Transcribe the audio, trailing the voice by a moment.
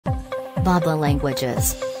bab.la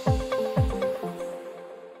languages.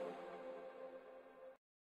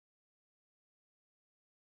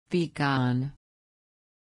 Begone.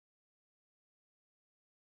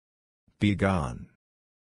 Begone.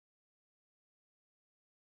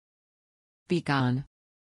 Begone.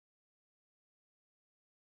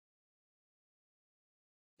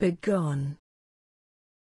 Begone.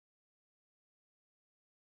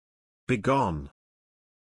 Begone.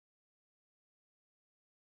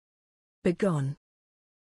 Begone.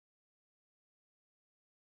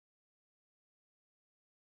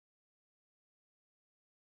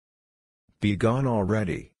 Begone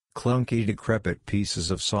already, clunky decrepit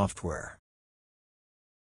pieces of software.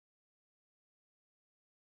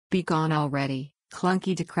 Begone already,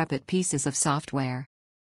 clunky decrepit pieces of software.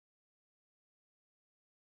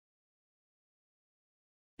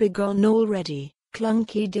 Begone already,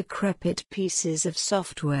 clunky decrepit pieces of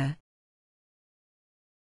software.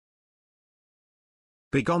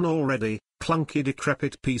 Begone already, clunky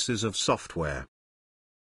decrepit pieces of software.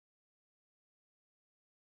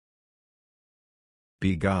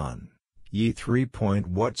 Begone, ye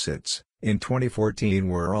 3-point whatsits, in 2014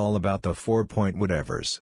 we're all about the 4-point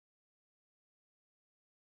whatevers.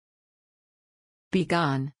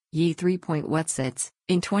 Begone, ye 3-point whatsits,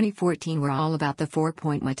 in 2014 we're all about the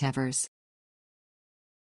 4-point whatevers.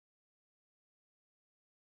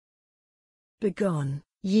 Begone,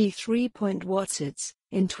 ye 3-point whatsits,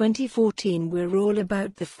 in 2014 we're all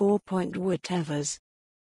about the 4-point whatevers.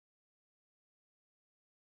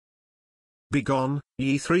 Begone,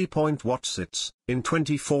 ye 3-point whatsits, in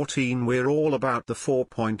 2014 we're all about the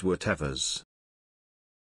 4-point whatevers.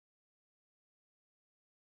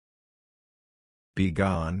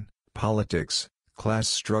 Begone, politics, class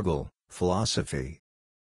struggle, philosophy.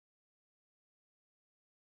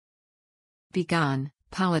 Begone,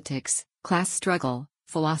 politics, class struggle,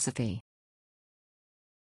 philosophy.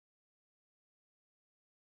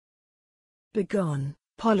 Begone,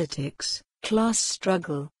 politics, class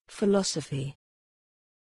struggle, philosophy.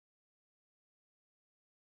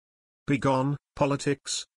 Begone,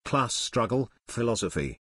 politics, class struggle,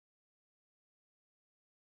 philosophy.